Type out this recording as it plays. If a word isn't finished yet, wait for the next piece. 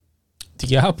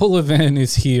The Apple event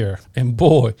is here, and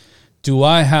boy, do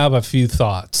I have a few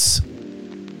thoughts.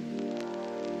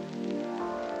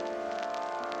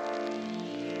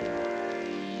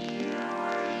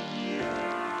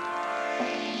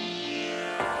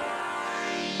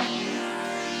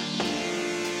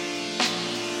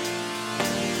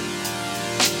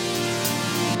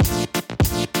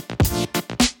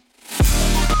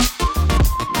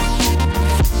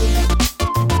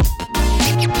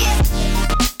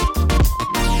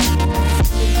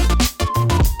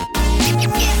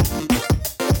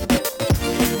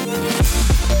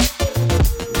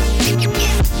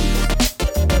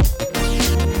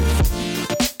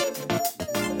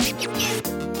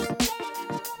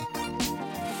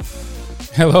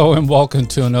 Hello and welcome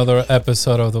to another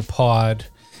episode of the pod.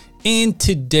 In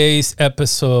today's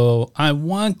episode, I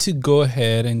want to go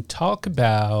ahead and talk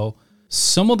about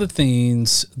some of the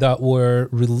things that were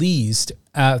released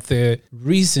at the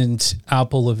recent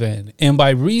Apple event. And by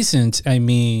recent, I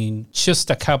mean just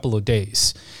a couple of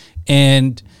days.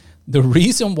 And the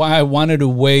reason why I wanted to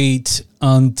wait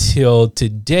until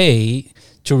today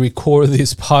to record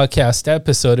this podcast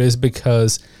episode is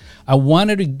because I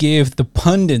wanted to give the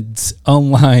pundits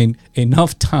online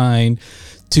enough time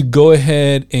to go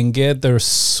ahead and get their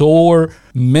sore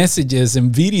messages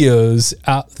and videos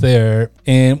out there.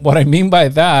 And what I mean by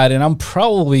that, and I'm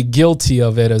probably guilty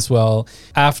of it as well,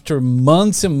 after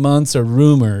months and months of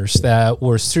rumors that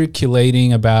were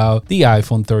circulating about the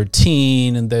iPhone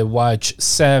 13 and the Watch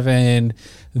 7,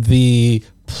 the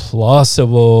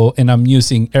plausible, and I'm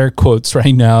using air quotes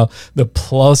right now, the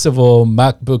plausible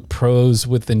MacBook Pros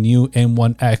with the new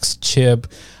M1X chip.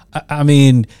 I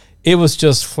mean, it was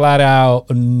just flat out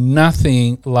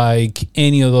nothing like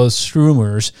any of those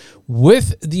rumors,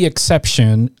 with the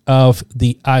exception of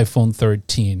the iPhone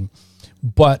 13.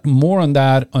 But more on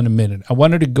that in a minute. I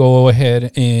wanted to go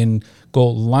ahead and go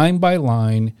line by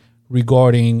line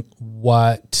regarding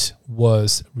what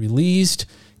was released,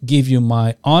 give you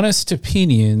my honest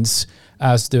opinions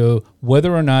as to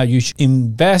whether or not you should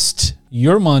invest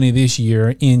your money this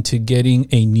year into getting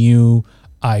a new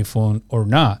iPhone or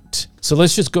not. So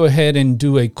let's just go ahead and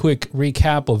do a quick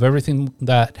recap of everything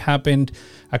that happened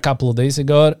a couple of days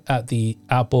ago at the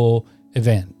Apple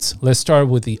event. Let's start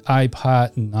with the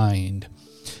iPad 9.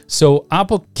 So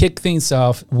Apple kicked things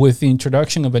off with the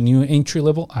introduction of a new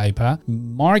entry-level iPad,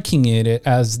 marking it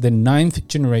as the 9th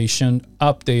generation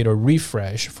update or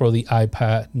refresh for the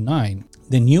iPad 9.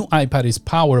 The new iPad is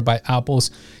powered by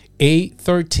Apple's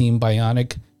A13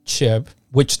 Bionic chip,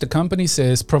 which the company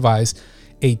says provides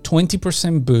a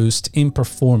 20% boost in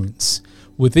performance.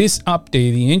 With this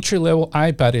update, the entry-level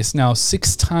iPad is now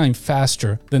 6 times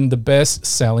faster than the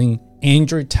best-selling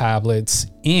Android tablets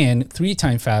and 3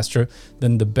 times faster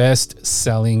than the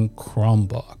best-selling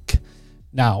Chromebook.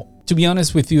 Now, to be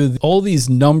honest with you, all these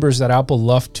numbers that Apple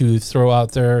love to throw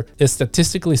out there,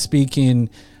 statistically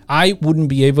speaking, I wouldn't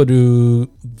be able to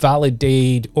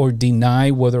validate or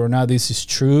deny whether or not this is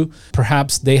true.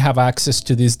 Perhaps they have access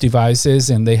to these devices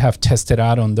and they have tested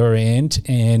out on their end,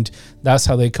 and that's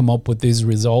how they come up with these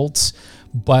results.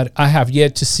 But I have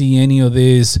yet to see any of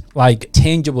these like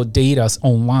tangible data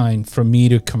online for me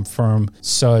to confirm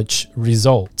such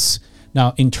results.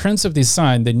 Now, in terms of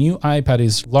design, the new iPad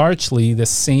is largely the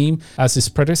same as its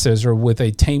predecessor with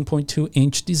a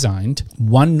 10.2-inch design.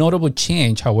 One notable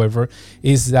change, however,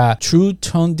 is that True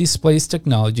Tone Displays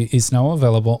technology is now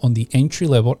available on the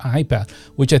entry-level iPad,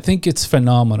 which I think it's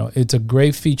phenomenal. It's a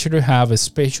great feature to have,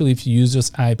 especially if you use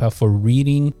this iPad for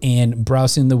reading and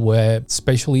browsing the web,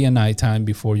 especially at nighttime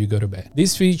before you go to bed.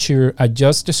 This feature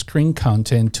adjusts the screen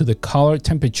content to the color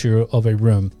temperature of a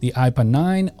room. The iPad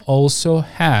 9 also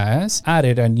has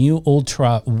added a new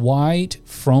ultra-wide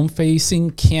front-facing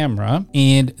camera,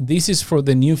 and this is for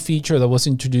the new feature that was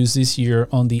introduced this year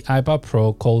on the iPad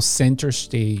Pro called Center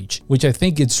Stage, which I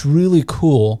think it's really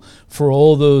cool for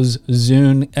all those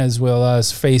Zoom as well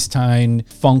as FaceTime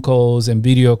phone calls and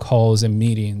video calls and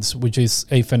meetings, which is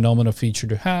a phenomenal feature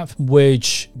to have,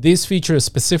 which this feature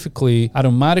specifically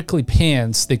automatically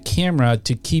pans the camera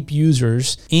to keep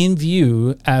users in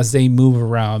view as they move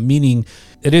around, meaning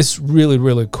it is really,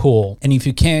 really cool. And if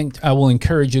you can't, I will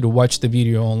encourage you to watch the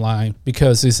video online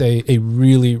because it's a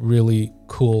really, really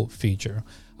cool feature.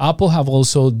 Apple have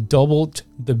also doubled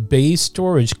the base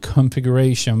storage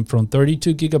configuration from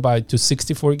 32 gigabyte to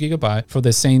 64 gigabyte for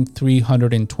the same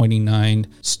 $329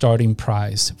 starting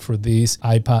price for this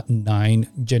iPad 9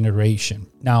 generation.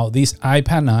 Now, this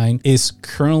iPad 9 is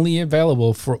currently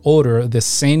available for order the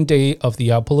same day of the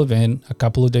Apple event a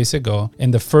couple of days ago,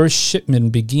 and the first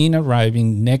shipment begin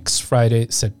arriving next Friday,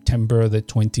 September the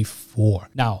 24th.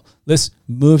 Now, let's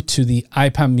move to the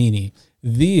iPad mini.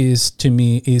 This to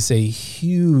me is a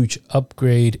huge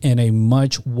upgrade and a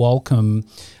much welcome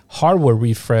hardware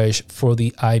refresh for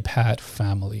the iPad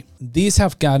family. These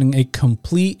have gotten a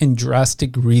complete and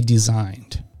drastic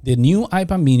redesign. The new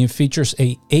iPad mini features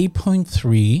a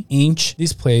 8.3-inch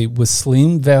display with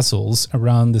slim bezels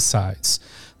around the sides.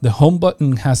 The home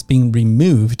button has been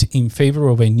removed in favor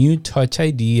of a new Touch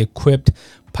ID equipped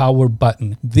power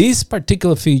button. This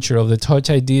particular feature of the Touch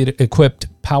ID equipped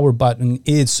power button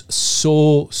is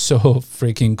so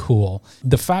freaking cool.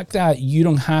 The fact that you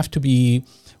don't have to be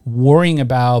worrying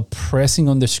about pressing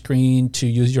on the screen to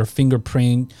use your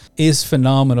fingerprint is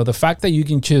phenomenal. The fact that you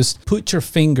can just put your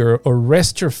finger or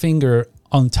rest your finger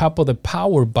on top of the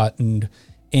power button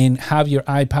and have your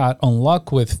iPad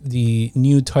unlock with the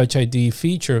new Touch ID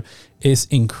feature is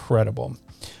incredible.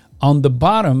 On the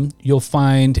bottom, you'll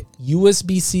find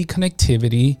USB-C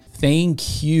connectivity.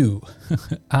 Thank you,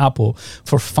 Apple,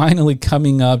 for finally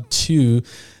coming up to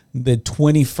the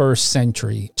 21st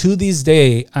century. To this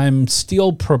day, I'm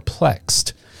still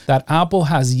perplexed that Apple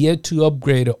has yet to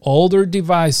upgrade all their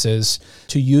devices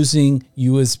to using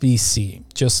USB-C,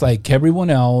 just like everyone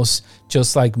else,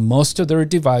 just like most of their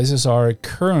devices are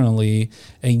currently,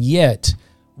 and yet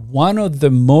one of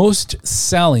the most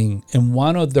selling and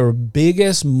one of their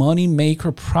biggest money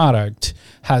maker product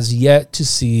has yet to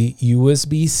see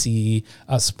USB-C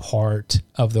as part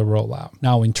of the rollout.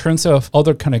 Now, in terms of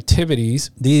other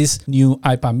connectivities, this new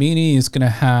iPad mini is going to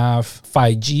have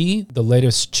 5G, the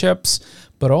latest chips,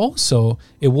 but also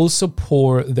it will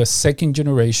support the second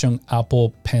generation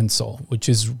Apple Pencil, which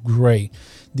is great.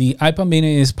 The iPad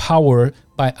mini is powered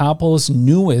by Apple's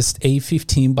newest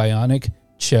A15 Bionic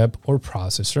chip or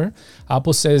processor.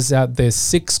 Apple says that the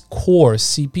 6-core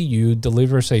CPU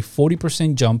delivers a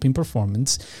 40% jump in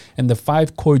performance, and the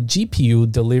 5-core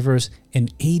GPU delivers an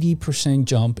 80%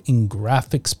 jump in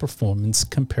graphics performance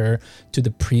compared to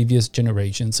the previous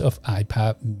generations of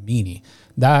iPad mini.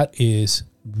 That is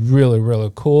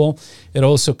really cool. It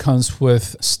also comes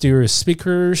with stereo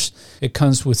speakers. It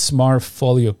comes with smart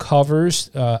folio covers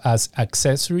as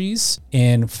accessories,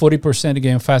 and 40%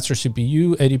 again faster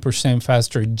CPU, 80%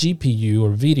 faster GPU or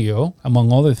video,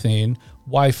 among other things.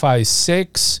 Wi-Fi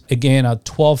 6, again a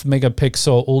 12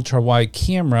 megapixel ultra wide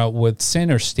camera with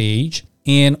center stage,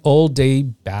 and all-day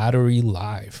battery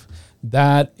life.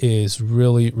 That is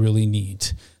really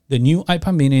neat. The new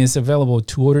iPad mini is available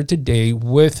to order today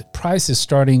with prices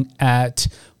starting at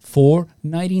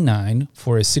 $499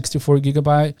 for a 64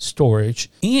 gigabyte storage,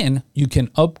 and you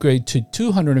can upgrade to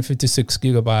 256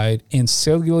 gigabyte and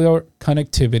cellular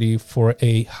connectivity for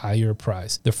a higher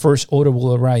price. The first order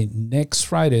will arrive next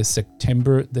Friday,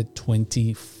 September the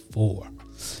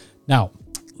 24th. Now,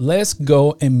 let's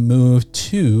go and move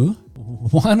to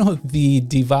one of the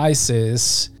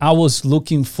devices I was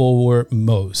looking forward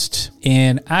most.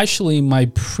 And actually, my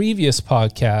previous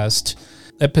podcast,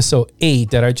 episode 8,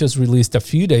 that I just released a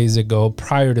few days ago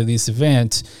prior to this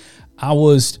event, I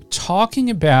was talking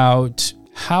about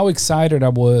how excited I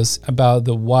was about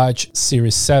the Watch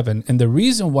Series 7. And the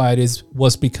reason why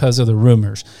was because of the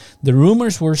rumors. The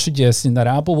rumors were suggesting that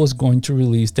Apple was going to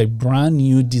release a brand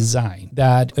new design,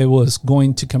 that it was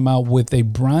going to come out with a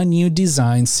brand new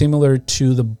design similar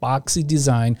to the boxy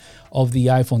design of the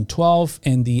iPhone 12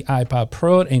 and the iPad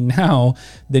Pro, and now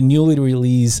the newly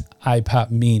released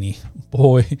iPad mini.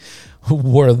 Boy,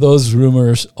 were those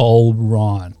rumors all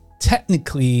wrong.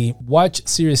 Technically, Watch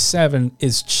Series 7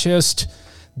 is just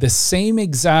the same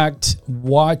exact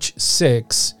Watch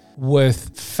 6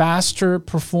 with faster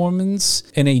performance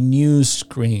and a new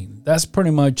screen. That's pretty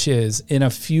much it, in a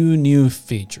few new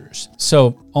features.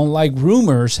 So, unlike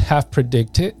rumors have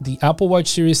predicted, the Apple Watch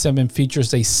Series 7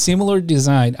 features a similar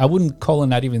design. I wouldn't call it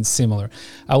not even similar.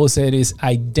 I would say it is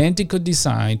identical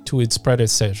design to its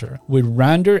predecessor, with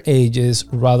rounder edges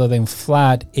rather than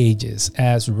flat edges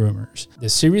as rumors. The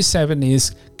Series 7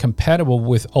 is compatible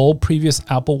with all previous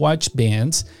Apple Watch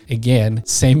bands. Again,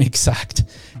 same exact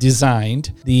design.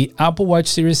 The Apple Watch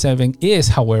Series 7 is,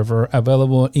 however,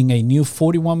 available in a new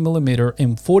 41mm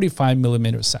and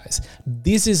 45mm size.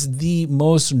 This is the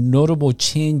most notable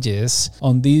changes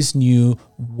on this new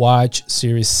Watch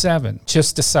Series 7,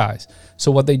 just the size.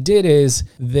 So what they did is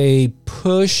they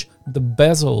push the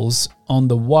bezels on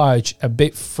the watch a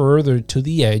bit further to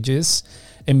the edges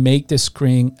and make the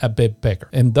screen a bit bigger.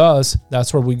 And thus,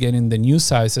 that's where we're getting the new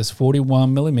sizes,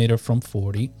 41mm from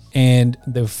 40 and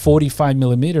the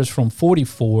 45mm from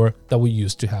 44 that we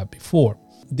used to have before.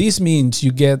 This means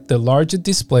you get the larger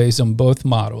displays on both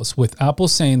models, with Apple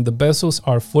saying the bezels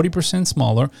are 40%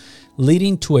 smaller,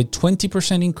 leading to a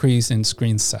 20% increase in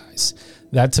screen size.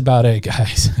 That's about it,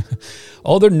 guys.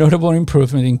 Other notable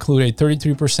improvements include a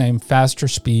 33% faster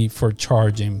speed for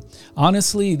charging.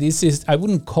 Honestly, I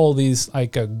wouldn't call this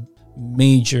like a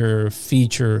major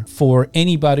feature for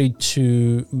anybody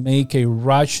to make a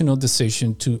rational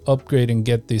decision to upgrade and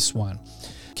get this one.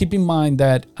 Keep in mind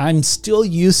that I'm still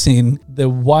using the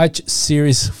Watch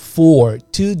Series 4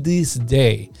 to this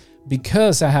day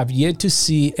because I have yet to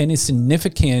see any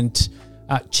significant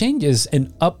changes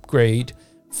and upgrade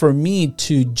for me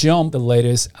to jump the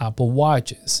latest Apple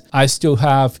Watches. I still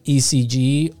have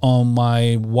ECG on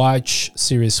my Watch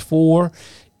Series 4,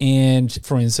 and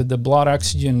for instance, the blood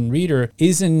oxygen reader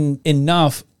isn't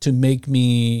enough to make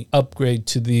me upgrade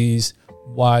to these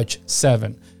Watch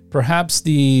 7. Perhaps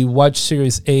the Watch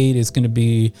Series 8 is going to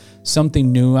be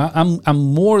something new. I'm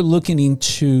more looking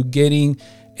into getting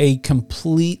a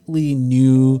completely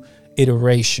new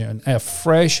iteration, a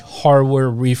fresh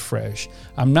hardware refresh.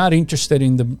 I'm not interested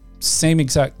in the same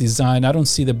exact design. I don't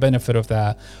see the benefit of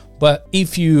that. But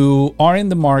if you are in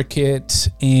the market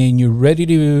and you're ready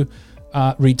to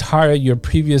retire your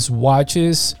previous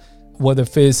watches, whether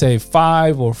it's a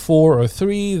 5 or 4 or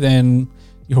 3, then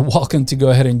you're welcome to go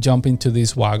ahead and jump into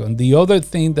this wagon. The other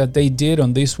thing that they did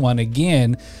on this one,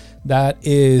 again, that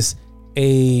is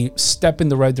a step in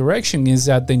the right direction, is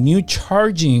that the new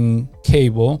charging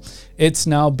cable, it's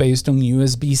now based on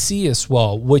USB-C as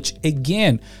well, which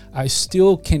again, I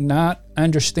still cannot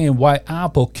understand why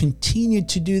Apple continued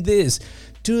to do this.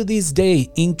 To this day,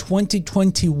 in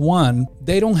 2021,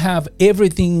 they don't have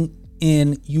everything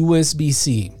in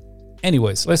USB-C.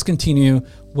 Anyways, let's continue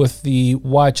with the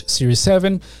Watch Series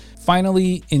 7.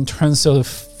 Finally, in terms of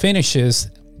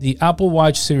finishes, the Apple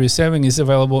Watch Series 7 is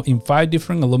available in 5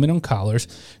 different aluminum colors: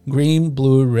 green,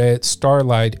 blue, red,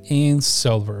 starlight, and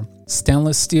silver.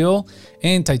 Stainless steel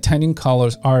and titanium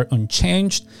colors are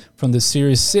unchanged from the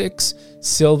Series 6.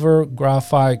 Silver,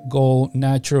 graphite, gold,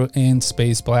 natural, and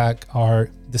space black are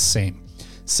the same.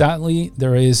 Sadly,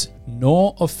 there is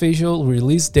no official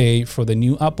release date for the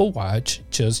new Apple Watch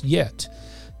just yet.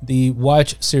 The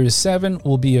Watch Series 7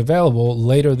 will be available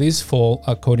later this fall,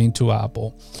 according to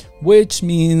Apple, which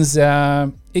means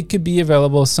it could be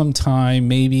available sometime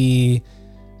maybe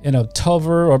in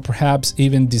October or perhaps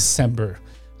even December.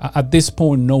 At this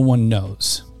point, no one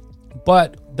knows.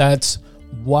 But that's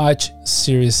Watch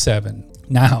Series 7.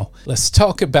 Now, let's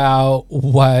talk about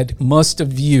what most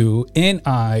of you and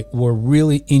I were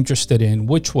really interested in,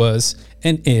 which was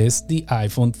and is the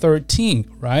iPhone 13,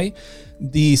 right?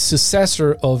 The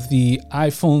successor of the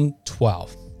iPhone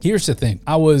 12. Here's the thing.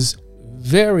 I was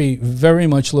very, very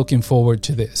much looking forward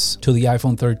to this, to the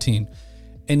iPhone 13.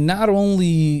 And not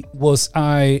only was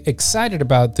I excited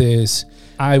about this,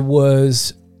 I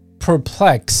was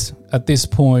perplexed at this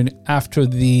point after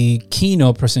the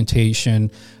keynote presentation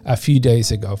a few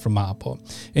days ago from Apple.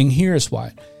 And here's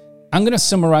why. I'm going to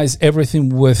summarize everything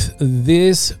with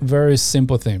this very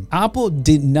simple thing. Apple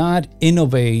did not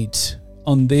innovate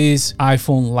on this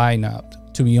iPhone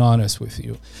lineup, to be honest with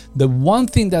you. The one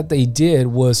thing that they did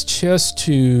was just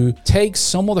to take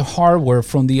some of the hardware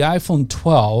from the iPhone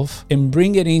 12 and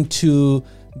bring it into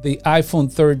the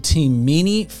iPhone 13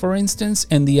 mini, for instance,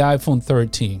 and the iPhone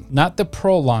 13. Not the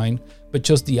Pro line, but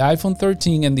just the iPhone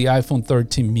 13 and the iPhone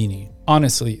 13 mini.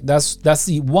 Honestly, that's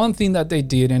the one thing that they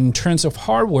did. And in terms of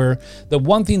hardware, the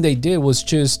one thing they did was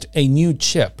just a new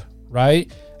chip,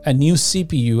 right? A new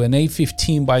CPU, an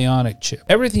A15 Bionic chip.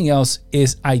 Everything else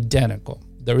is identical.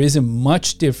 There isn't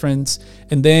much difference.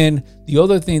 And then the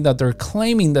other thing that they're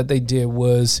claiming that they did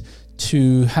was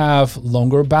to have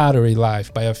longer battery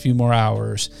life by a few more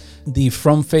hours. The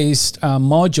front-faced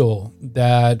module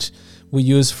that we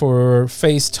use for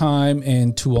FaceTime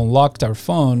and to unlock our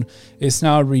phone is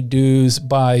now reduced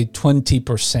by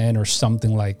 20% or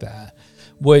something like that,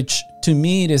 which to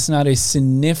me it is not a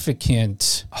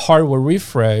significant hardware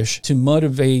refresh to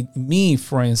motivate me,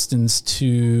 for instance,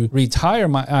 to retire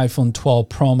my iPhone 12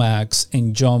 Pro Max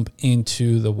and jump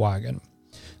into the wagon.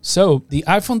 So the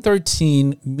iPhone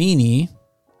 13 mini,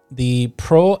 the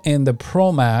Pro and the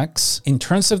Pro Max, in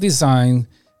terms of design,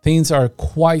 things are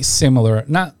quite similar.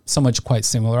 Not so much quite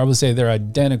similar. I would say they're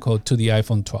identical to the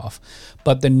iPhone 12.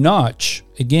 But the notch,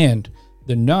 again,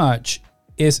 the notch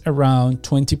is around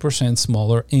 20%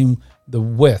 smaller in the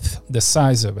width, the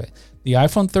size of it. The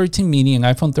iPhone 13 mini and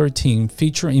iPhone 13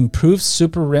 feature improved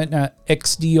Super Retina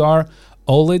XDR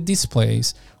OLED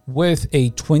displays with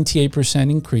a 28%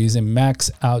 increase in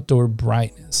max outdoor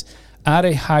brightness at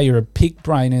a higher peak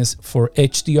brightness for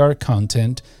HDR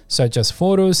content such as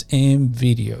photos and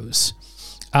videos.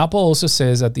 Apple also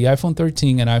says that the iPhone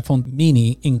 13 and iPhone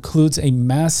mini includes a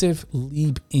massive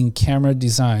leap in camera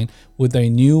design with a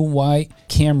new wide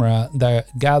camera that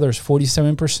gathers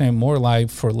 47% more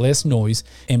light for less noise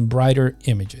and brighter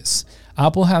images.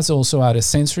 Apple has also added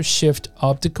sensor shift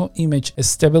optical image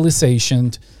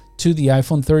stabilization to the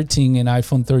iPhone 13 and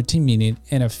iPhone 13 mini,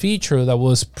 and a feature that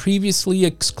was previously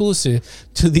exclusive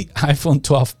to the iPhone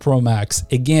 12 Pro Max.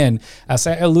 Again, as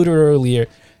I alluded earlier,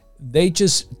 they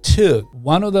just took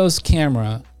one of those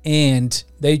camera and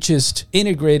they just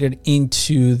integrated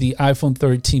into the iPhone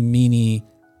 13 mini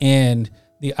and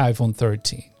the iPhone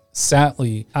 13.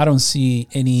 Sadly, I don't see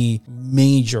any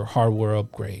major hardware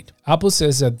upgrade. Apple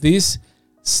says that this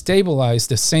stabilized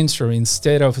the sensor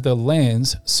instead of the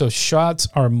lens, so shots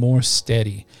are more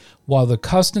steady, while the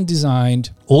custom designed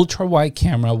ultra wide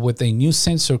camera with a new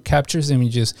sensor captures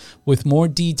images with more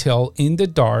detail in the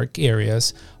dark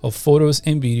areas of photos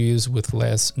and videos with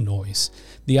less noise.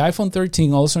 The iPhone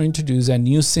 13 also introduced a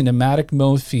new cinematic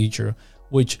mode feature,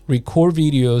 which record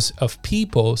videos of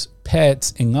people's,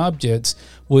 pets, and objects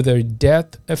with their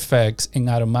depth effects and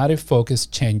automatic focus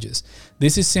changes.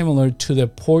 This is similar to the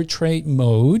portrait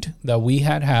mode that we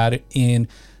had in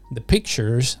the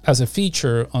pictures as a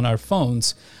feature on our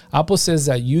phones. Apple says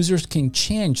that users can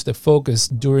change the focus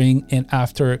during and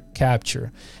after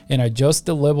capture and adjust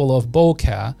the level of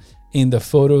bokeh in the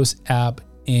Photos app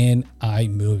in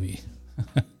iMovie.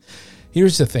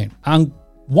 Here's the thing. I'm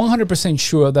 100%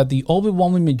 sure that the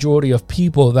overwhelming majority of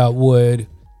people that would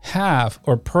have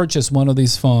or purchase one of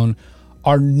these phones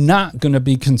are not going to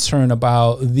be concerned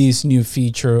about this new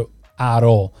feature at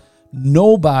all.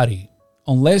 Nobody,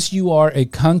 unless you are a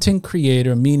content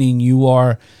creator, meaning you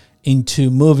are into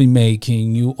movie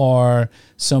making, you are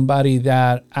somebody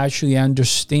that actually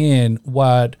understand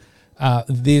what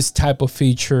this type of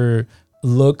feature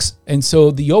looks. And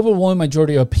so the overwhelming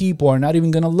majority of people are not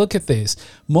even going to look at this.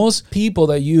 Most people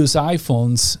that use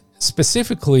iPhones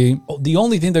specifically, the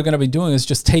only thing they're going to be doing is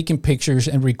just taking pictures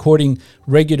and recording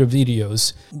regular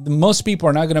videos. Most people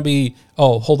are not going to be,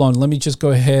 oh, hold on, let me just go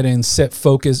ahead and set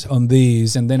focus on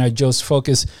these, and then I just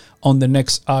focus on the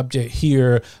next object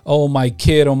here. Oh, my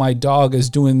kid or my dog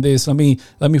is doing this. Let me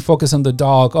focus on the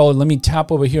dog. Oh, let me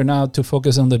tap over here now to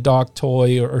focus on the dog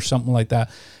toy or something like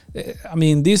that. I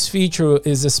mean, this feature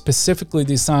is specifically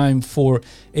designed for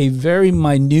a very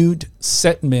minute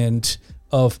segment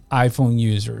of iPhone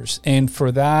users. And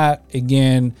for that,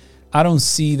 again, I don't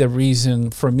see the reason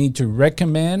for me to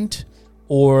recommend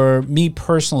or me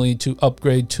personally to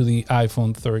upgrade to the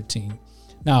iPhone 13.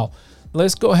 Now,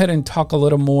 let's go ahead and talk a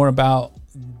little more about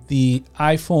the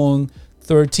iPhone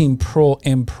 13 Pro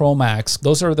and Pro Max.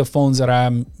 Those are the phones that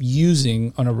I'm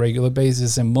using on a regular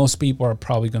basis, and most people are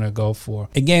probably going to go for.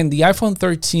 Again, the iPhone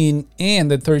 13 and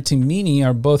the 13 mini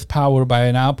are both powered by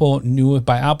Apple's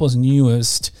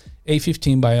newest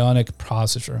A15 Bionic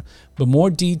processor, but more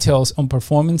details on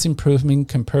performance improvement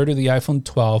compared to the iPhone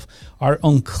 12 are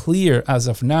unclear as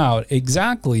of now.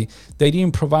 Exactly, they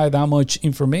didn't provide that much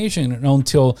information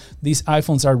until these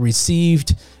iPhones are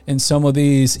received and some of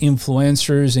these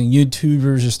influencers and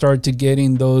YouTubers start to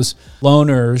getting those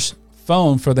loaners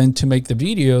phone for them to make the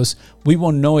videos. We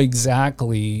won't know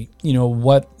exactly,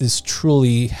 what is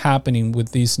truly happening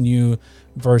with these new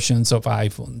versions of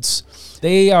iPhones.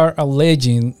 They are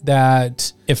alleging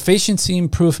that efficiency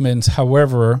improvements,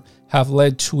 however, have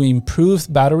led to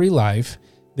improved battery life.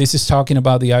 This is talking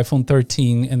about the iPhone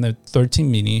 13 and the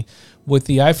 13 mini, with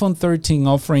the iPhone 13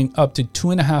 offering up to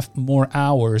 2.5 more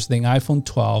hours than iPhone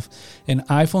 12, and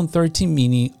iPhone 13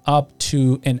 mini up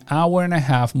to 1.5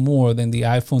 hours more than the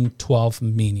iPhone 12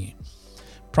 mini.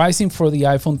 Pricing for the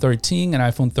iPhone 13 and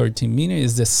iPhone 13 mini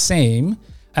is the same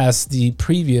as the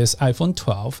previous iPhone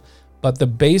 12, but the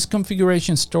base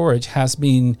configuration storage has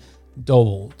been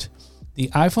doubled. The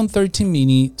iPhone 13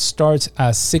 mini starts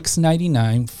at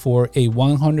 $699 for a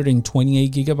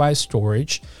 128 gigabyte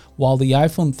storage, while the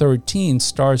iPhone 13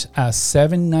 starts at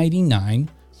 $799.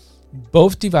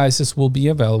 Both devices will be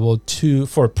available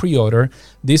for pre-order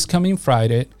this coming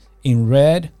Friday in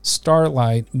red,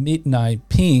 starlight, midnight,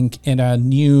 pink, and a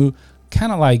new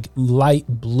kind of like light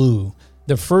blue.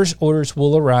 The first orders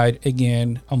will arrive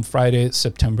again on Friday,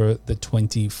 September the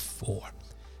 24th.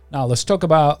 Now let's talk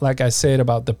about, like I said,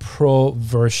 about the Pro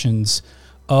versions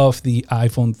of the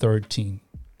iPhone 13.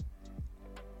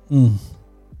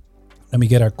 Let me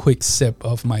get a quick sip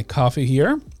of my coffee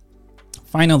here.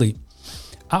 Finally,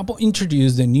 Apple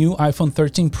introduced the new iPhone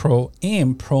 13 Pro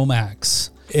and Pro Max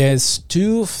as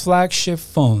two flagship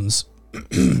phones,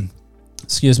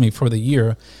 for the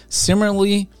year.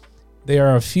 Similarly, There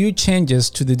are a few changes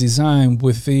to the design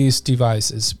with these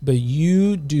devices, but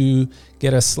you do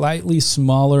get a slightly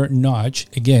smaller notch,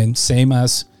 again, same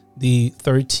as the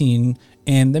 13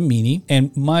 and the mini,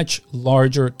 and much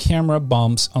larger camera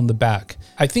bumps on the back.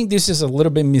 I think this is a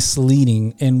little bit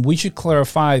misleading, and we should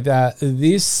clarify that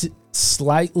this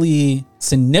slightly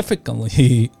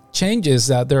significantly changes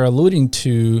that they're alluding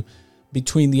to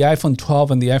between the iPhone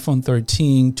 12 and the iPhone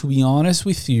 13, to be honest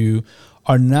with you,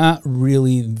 are not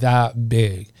really that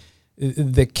big.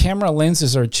 The camera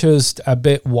lenses are just a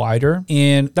bit wider,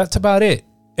 and that's about it.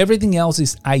 Everything else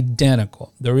is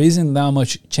identical. There isn't that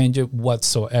much change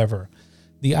whatsoever.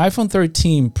 The iPhone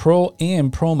 13 Pro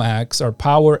and Pro Max are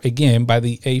powered again by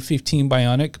the A15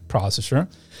 Bionic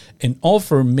processor and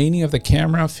offer many of the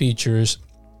camera features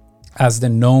as the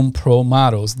known Pro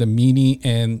models, the Mini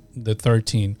and the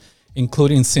 13,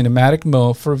 including cinematic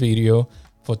mode for video,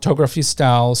 photography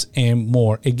styles, and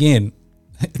more. Again,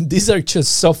 these are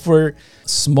just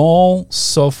small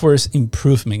software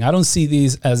improvement. I don't see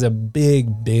these as a big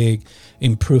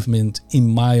improvement in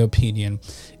my opinion.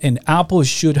 And Apple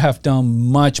should have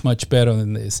done much better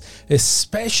than this,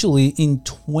 especially in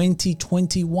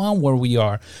 2021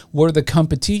 where the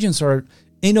competitions are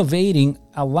innovating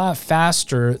a lot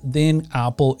faster than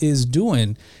Apple is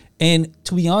doing. And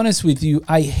to be honest with you,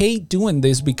 I hate doing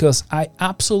this because I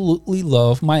absolutely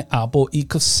love my Apple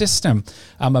ecosystem.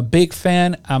 I'm a big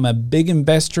fan. I'm a big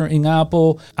investor in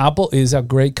Apple. Apple is a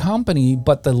great company,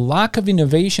 but the lack of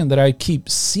innovation that I keep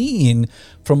seeing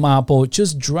from Apple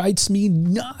just drives me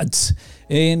nuts.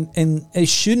 And it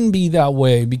shouldn't be that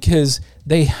way because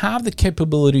they have the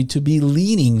capability to be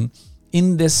leading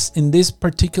in this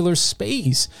particular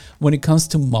space when it comes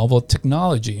to mobile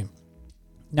technology.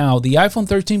 Now, the iPhone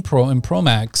 13 Pro and Pro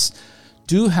Max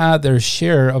do have their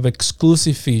share of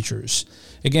exclusive features.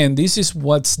 Again, this is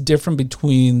what's different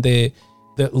between the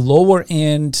lower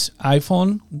end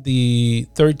iPhone, the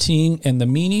 13 and the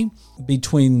mini,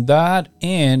 between that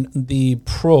and the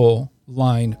Pro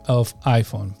line of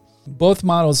iPhone. Both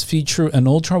models feature an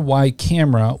ultra-wide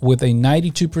camera with a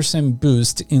 92%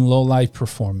 boost in low-light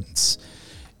performance.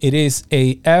 It is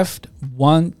a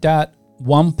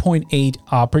f1.8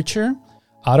 aperture,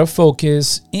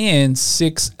 autofocus, and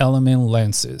 6-element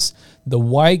lenses. The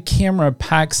wide camera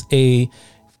packs a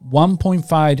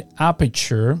 1.5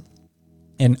 aperture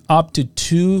and up to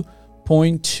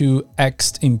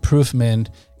 2.2x improvement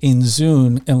in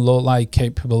zoom and low light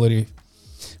capability.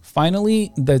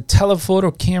 Finally, the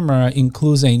telephoto camera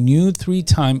includes a new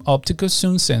 3-time optical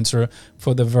zoom sensor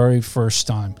for the very first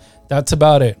time. That's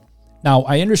about it. Now,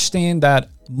 I understand that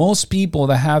most people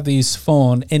that have these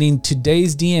phones, and in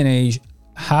today's day and age,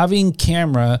 having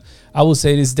camera, I would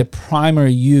say, is the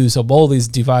primary use of all these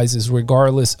devices,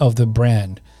 regardless of the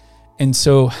brand. And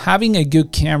so having a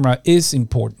good camera is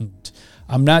important.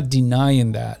 I'm not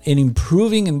denying that. And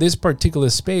improving in this particular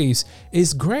space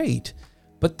is great.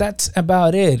 But that's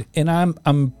about it. And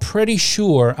I'm pretty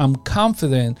sure, I'm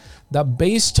confident that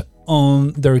based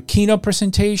on their keynote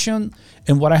presentation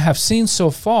and what I have seen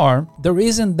so far, there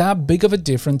isn't that big of a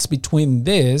difference between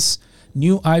this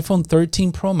new iPhone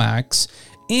 13 Pro Max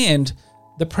and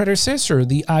the predecessor,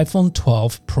 the iPhone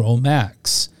 12 Pro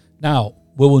Max. Now,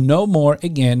 we will know more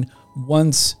again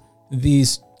once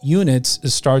these units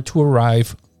start to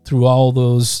arrive through all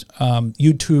those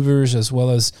YouTubers as well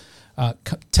as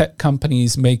tech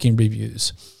companies making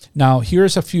reviews. Now,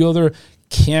 here's a few other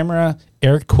camera,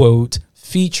 air quote,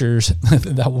 features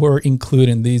that were included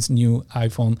in these new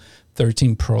iPhone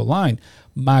 13 Pro line.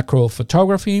 Macro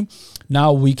photography.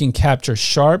 Now we can capture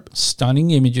sharp,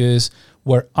 stunning images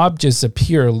where objects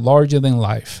appear larger than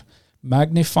life,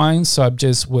 magnifying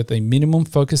subjects with a minimum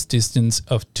focus distance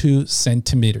of 2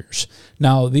 centimeters.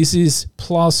 Now, this is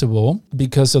plausible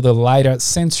because of the LiDAR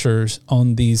sensors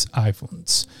on these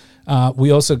iPhones.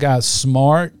 We also got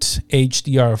smart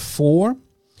HDR4,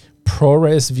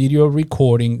 ProRes video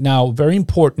recording. Now, very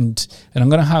important, and I'm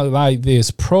going to highlight this.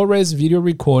 ProRes video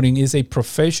recording is a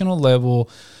professional level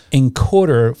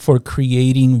encoder for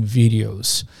creating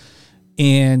videos.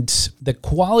 And the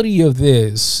quality of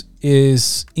this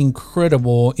is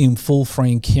incredible in full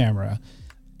frame camera.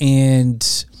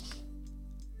 And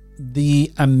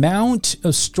the amount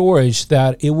of storage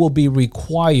that it will be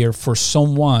required for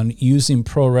someone using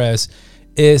ProRes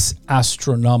is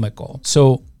astronomical.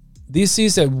 So this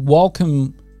is a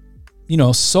welcome,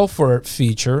 software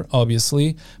feature,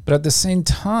 obviously, but at the same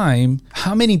time,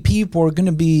 how many people are going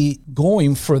to be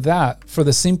going for that for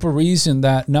the simple reason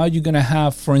that now you're going to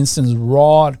have, for instance,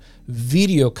 raw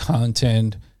video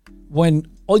content when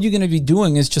all you're going to be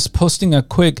doing is just posting a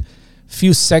quick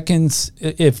few seconds,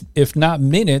 if not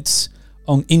minutes,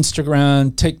 on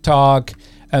Instagram, TikTok,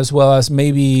 as well as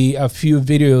maybe a few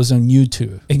videos on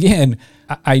YouTube. Again,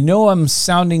 I know I'm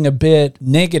sounding a bit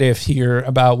negative here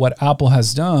about what Apple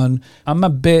has done. I'm a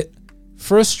bit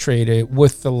frustrated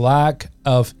with the lack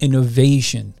of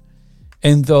innovation.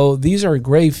 And though these are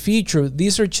great features,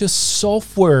 these are just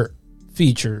software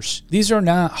features. These are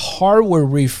not hardware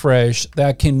refresh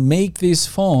that can make this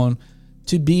phone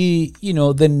to be,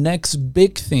 the next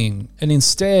big thing. And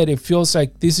instead, it feels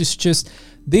like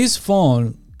this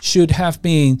phone should have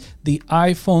been the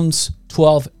iPhone's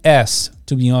 12s,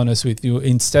 to be honest with you,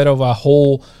 instead of a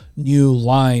whole new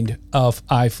line of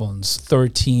iPhones,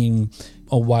 13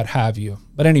 or what have you.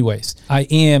 But anyways, I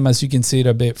am, as you can see,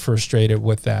 a bit frustrated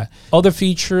with that. Other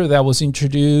feature that was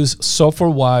introduced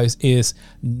software-wise is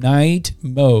night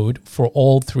mode for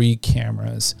all three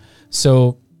cameras.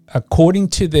 So according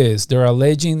to this, they're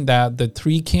alleging that the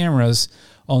three cameras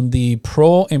on the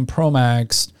Pro and Pro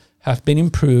Max have been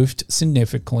improved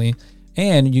significantly,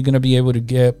 and you're going to be able to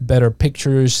get better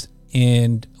pictures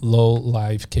and low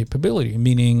light capability,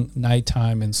 meaning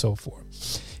nighttime and so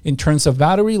forth. In terms of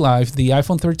battery life, the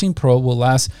iPhone 13 Pro will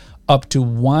last up to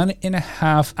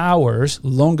 1.5 hours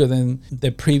longer than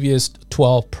the previous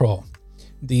 12 Pro.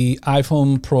 The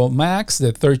iPhone Pro Max,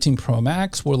 the 13 Pro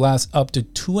Max, will last up to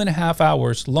 2.5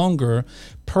 hours longer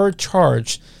per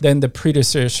charge than the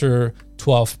predecessor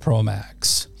 12 Pro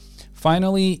Max.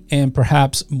 Finally, and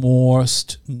perhaps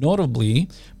most notably,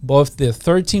 both the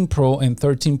 13 Pro and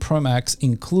 13 Pro Max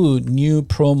include new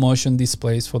ProMotion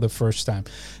displays for the first time.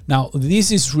 Now,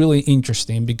 this is really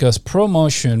interesting because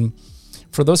ProMotion,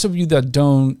 for those of you that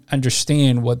don't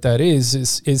understand what that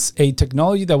is a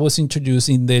technology that was introduced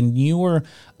in the newer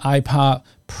iPad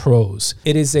Pros.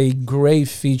 It is a great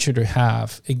feature to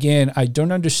have. Again, I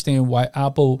don't understand why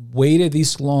Apple waited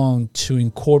this long to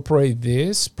incorporate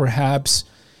this. Perhaps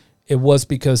it was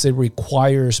because it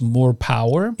requires more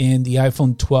power and the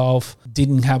iPhone 12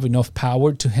 didn't have enough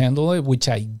power to handle it, which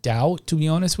I doubt, to be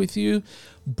honest with you.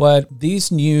 But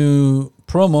this new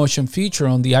ProMotion feature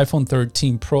on the iPhone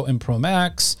 13 Pro and Pro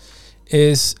Max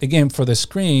is, again, for the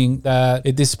screen, that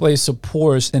it displays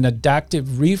supports an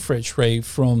adaptive refresh rate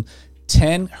from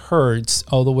 10 hertz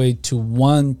all the way to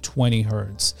 120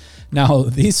 hertz. Now,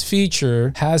 this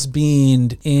feature has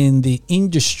been in the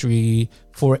industry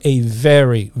for a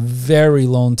very, very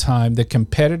long time. The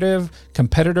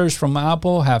competitors from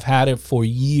Apple have had it for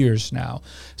years now.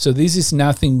 So this is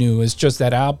nothing new. It's just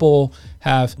that Apple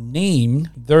have named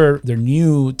their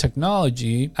new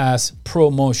technology as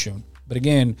ProMotion. But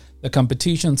again, the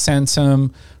competition,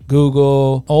 Samsung,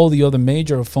 Google, all the other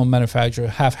major phone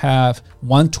manufacturers have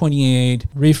 128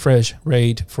 refresh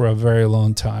rate for a very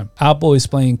long time. Apple is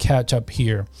playing catch up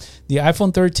here. The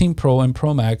iPhone 13 Pro and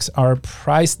Pro Max are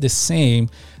priced the same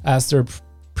as their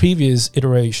previous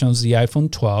iterations, the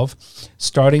iPhone 12,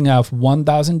 starting off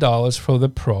 $1,000 for the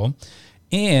Pro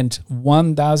and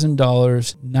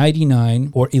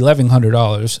 $1,099 or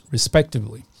 $1,100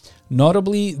 respectively.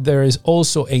 Notably, there is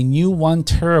also a new 1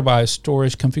 terabyte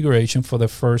storage configuration for the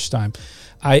first time.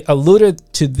 I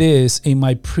alluded to this in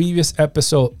my previous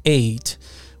episode 8,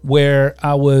 where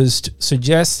I was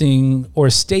suggesting or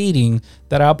stating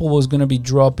that Apple was going to be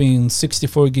dropping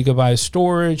 64 gigabyte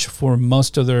storage for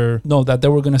that they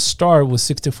were going to start with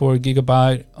 64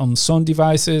 gigabyte on some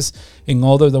devices, and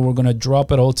others that were going to drop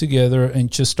it all together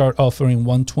and just start offering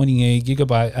 128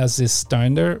 gigabyte as the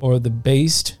standard or the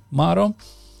base model.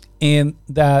 And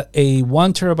that a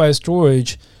 1 terabyte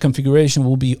storage configuration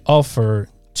will be offered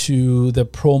to the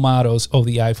Pro models of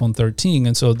the iPhone 13.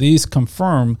 And so these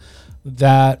confirm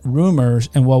that rumors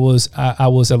and what I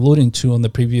was alluding to on the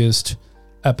previous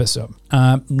episode.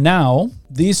 Now,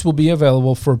 these will be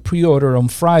available for pre-order on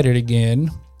Friday again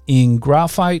in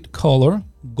graphite color,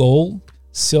 gold,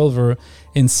 silver,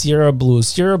 and Sierra blue.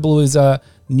 Sierra blue is a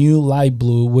new light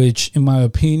blue, which in my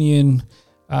opinion,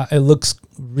 it looks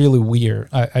really weird.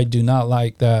 I do not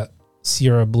like that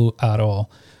Sierra blue at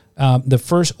all. The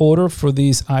first order for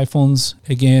these iPhones,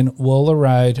 again, will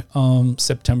arrive on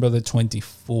September the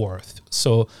 24th.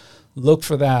 So look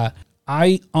for that.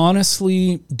 I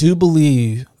honestly do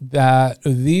believe that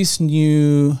this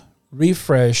new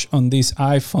refresh on these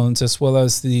iPhones, as well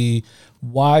as the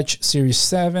Watch Series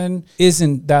 7,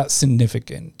 isn't that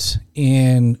significant.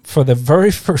 And for the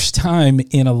very first time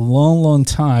in a long, long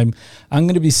time, I'm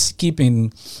going to be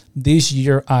skipping this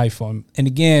year iPhone. And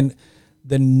again,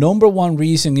 the number one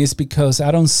reason is because I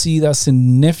don't see that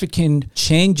significant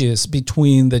changes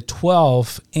between the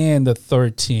 12 and the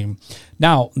 13.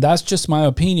 Now, that's just my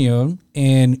opinion,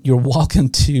 and you're welcome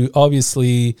to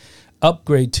obviously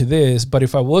upgrade to this. But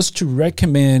if I was to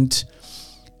recommend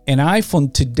An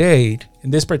iPhone to date, in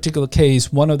this particular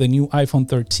case, one of the new iPhone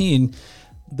 13,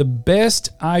 the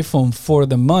best iPhone for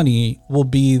the money will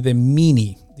be the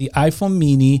mini, the iPhone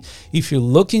mini. If you're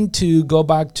looking to go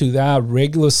back to that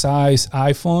regular size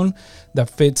iPhone that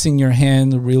fits in your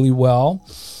hand really well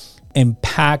and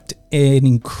packed an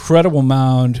incredible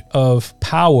amount of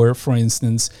power, for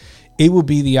instance, it will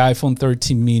be the iPhone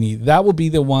 13 mini. That will be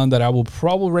the one that I will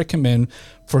probably recommend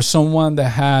for someone that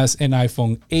has an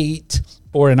iPhone 8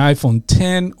 or an iPhone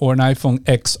 10 or an iPhone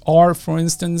XR, for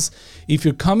instance. If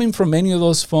you're coming from any of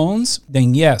those phones,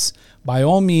 then yes, by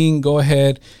all means, go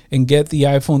ahead and get the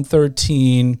iPhone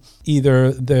 13,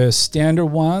 either the standard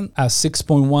one at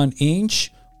 6.1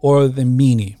 inch or the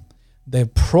mini. The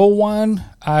Pro one,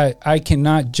 I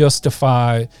cannot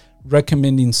justify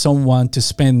recommending someone to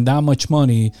spend that much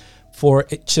money for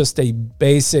just a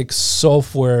basic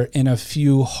software and a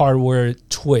few hardware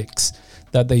tweaks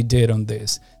that they did on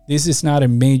this. This is not a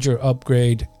major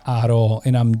upgrade at all,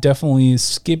 and I'm definitely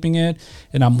skipping it.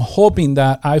 And I'm hoping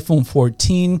that iPhone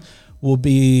 14 will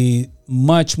be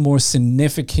much more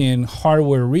significant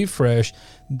hardware refresh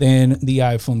than the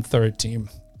iPhone 13.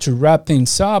 To wrap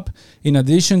things up, in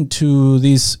addition to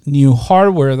this new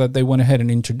hardware that they went ahead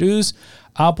and introduced,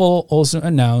 Apple also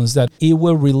announced that it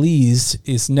will release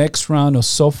its next round of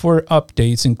software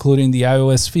updates, including the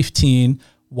iOS 15,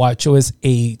 watchOS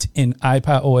 8, and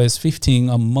iPadOS 15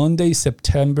 on Monday,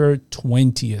 September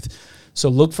 20th. So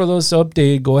look for those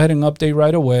updates. Go ahead and update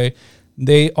right away.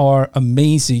 They are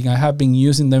amazing. I have been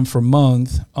using them for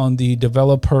months on the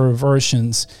developer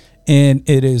versions, and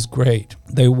it is great.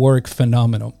 They work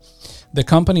phenomenal. The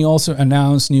company also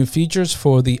announced new features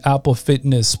for the Apple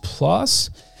Fitness Plus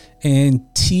and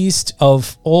teased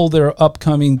of all their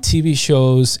upcoming TV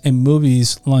shows and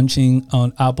movies launching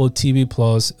on Apple TV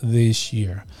Plus this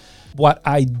year. What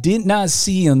I did not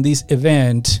see on this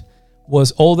event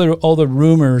was all the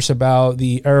rumors about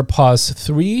the AirPods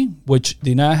 3, which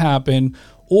did not happen,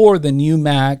 or the new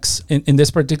Macs. In this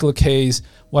particular case,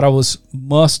 what I was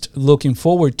most looking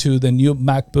forward to, the new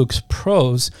MacBooks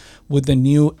Pros with the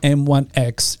new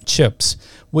M1X chips,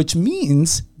 which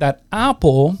means that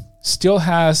Apple still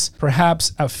has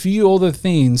perhaps a few other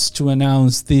things to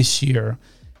announce this year.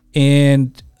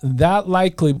 And that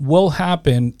likely will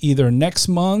happen either next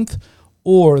month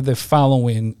or the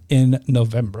following in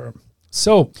November.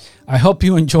 So I hope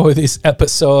you enjoy this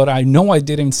episode. I know I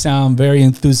didn't sound very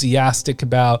enthusiastic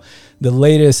about the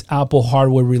latest Apple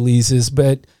hardware releases,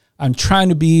 but I'm trying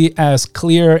to be as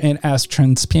clear and as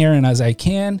transparent as I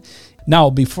can. Now,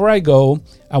 before I go,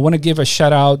 I want to give a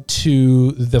shout out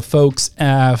to the folks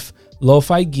at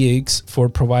Lo-Fi Gigs for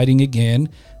providing, again,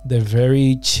 the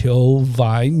very chill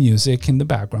vibe music in the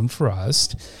background for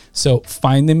us. So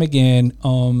find them again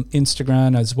on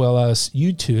Instagram as well as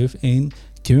YouTube and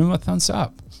give them a thumbs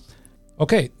up.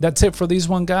 Okay, that's it for this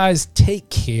one, guys.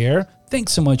 Take care.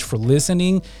 Thanks so much for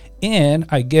listening. And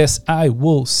I guess I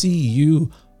will see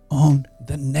you on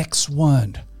the next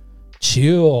one.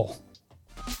 Chill.